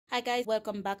Hi guys,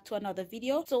 welcome back to another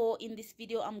video. So in this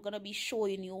video I'm gonna be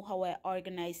showing you how I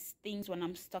organize things when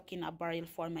I'm stocking a barrel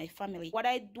for my family. What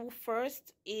I do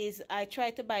first is I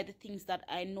try to buy the things that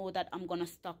I know that I'm gonna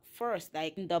stock first,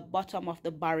 like in the bottom of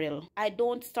the barrel. I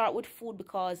don't start with food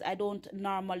because I don't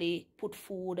normally put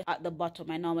food at the bottom.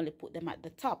 I normally put them at the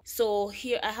top. So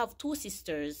here I have two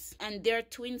sisters and they're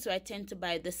twins, so I tend to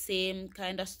buy the same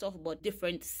kind of stuff but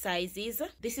different sizes.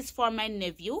 This is for my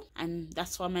nephew and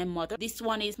that's for my mother. This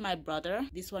one is my brother.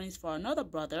 This one is for another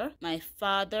brother. My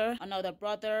father, another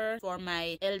brother, for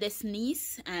my eldest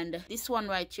niece, and this one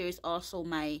right here is also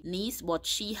my niece, but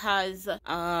she has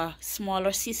a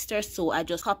smaller sister, so I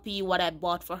just copy what I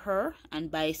bought for her and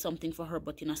buy something for her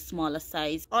but in a smaller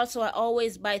size. Also, I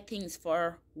always buy things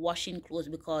for washing clothes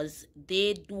because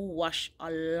they do wash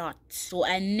a lot, so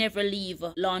I never leave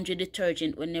laundry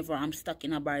detergent whenever I'm stuck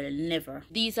in a barrel. Never.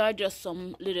 These are just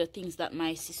some little things that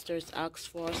my sisters asked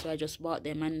for, so I just bought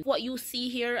them. And what you see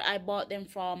here, I bought them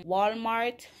from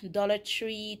Walmart, Dollar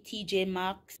Tree, TJ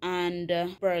Maxx, and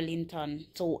Burlington.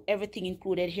 So everything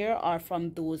included here are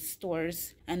from those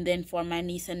stores. And then for my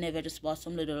niece and nephew, I just bought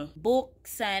some little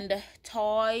books and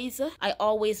toys. I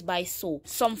always buy soap,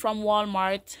 some from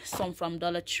Walmart, some from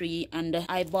Dollar Tree, and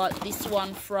I bought this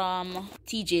one from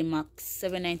TJ Maxx,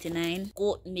 $7.99.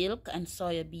 Goat milk and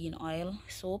soya bean oil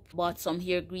soap. Bought some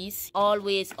hair grease.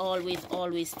 Always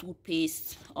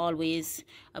toothpaste. Always.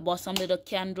 I bought some little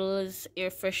candles, air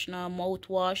freshener,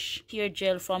 mouthwash, hair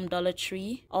gel from Dollar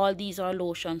Tree. All these are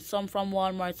lotions, some from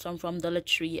Walmart, some from Dollar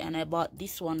Tree, and I bought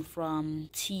this one from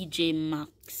TJ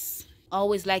Maxx. I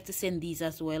always like to send these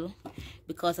as well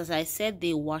because, as I said,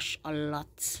 they wash a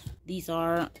lot. These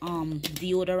are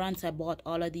deodorants. I bought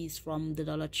all of these from the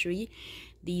Dollar Tree.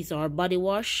 These are body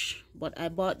wash, but I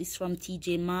bought this from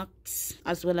TJ Maxx,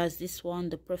 as well as this one,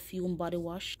 the perfume body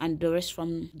wash, and the rest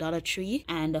from Dollar Tree.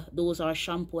 And those are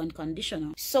shampoo and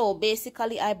conditioner. So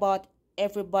basically I bought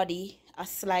everybody a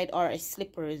slide or a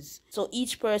slippers, so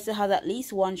each person has at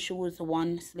least one shoes,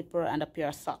 one slipper, and a pair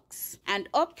of socks. And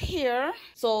up here,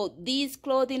 so these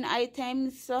clothing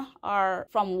items are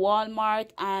from Walmart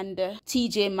and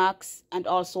TJ Maxx and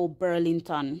also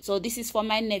Burlington. So this is for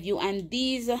my nephew, and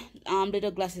these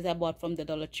little glasses I bought from the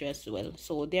Dollar Tree as well,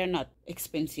 so they're not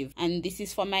expensive. And this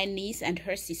is for my niece and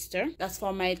her sister. That's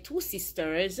for my two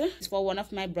sisters. It's for one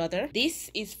of my brother. This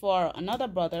is for another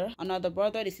brother.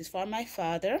 This is for my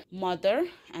father, mother,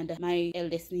 and my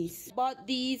eldest niece. Bought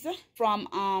these from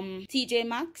TJ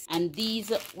Maxx, and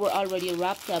these were already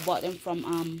wrapped. I bought them from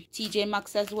TJ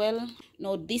Maxx as well.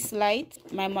 Now this light,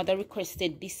 my mother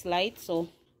requested this light, so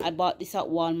I bought this at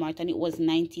Walmart and it was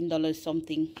 $19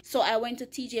 something. So I went to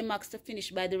TJ Maxx to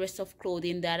finish buy the rest of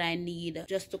clothing that I need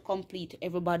just to complete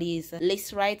everybody's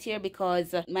list right here,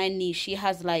 because my niece, she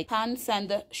has like pants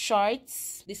and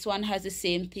shorts. This one has the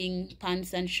same thing,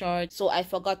 pants and shorts. So I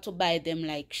forgot to buy them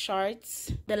like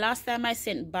shorts. The last time I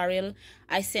sent barrel,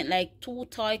 I sent like 2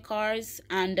 toy cars,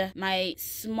 and my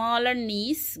smaller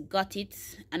niece got it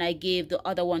and I gave the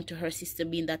other one to her sister,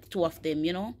 being that 2 of them,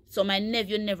 you know. So my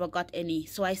nephew never got any.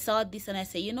 So I saw this and I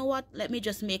said, you know what, let me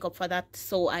just make up for that.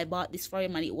 So I bought this for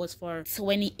him and it was for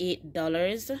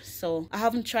 $28. So I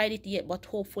haven't tried it yet, but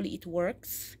hopefully it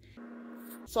works.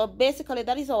 So basically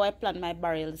that is how I plan my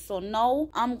barrels. So now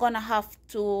I'm gonna have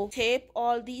to tape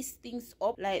all these things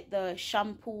up, like the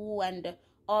shampoo and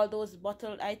all those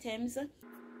bottled items.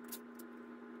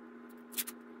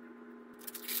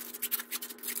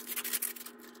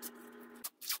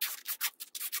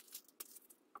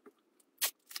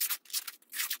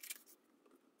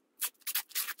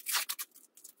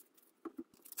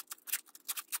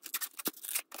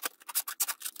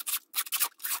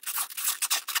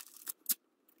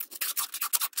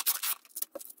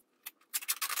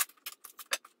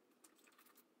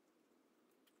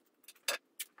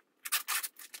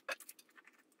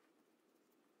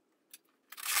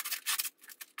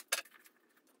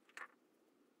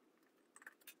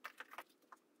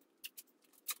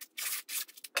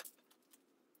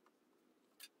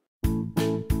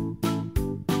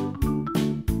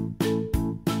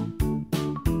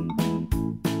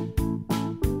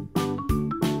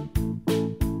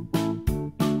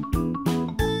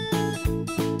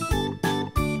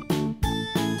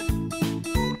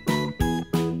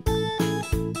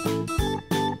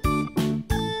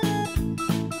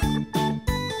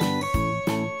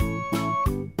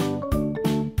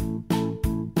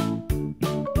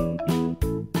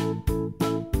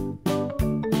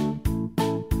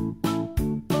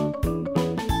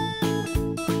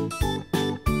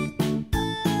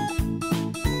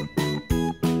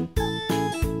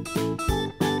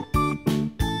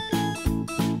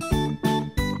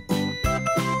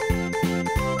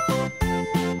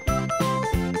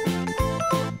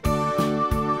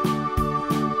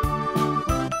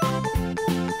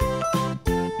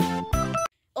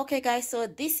 Okay guys, so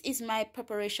this is my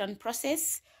preparation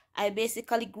process. I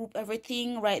basically group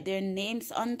everything, write their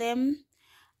names on them,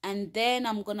 and then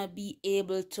I'm gonna be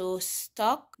able to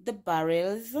stock the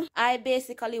barrels. I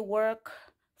basically work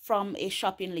from a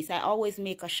shopping list. I always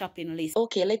make a shopping list.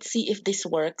 Okay, let's see if this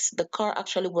works. The car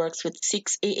actually works with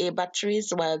 6 AA batteries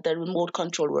while the remote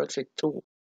control works with 2.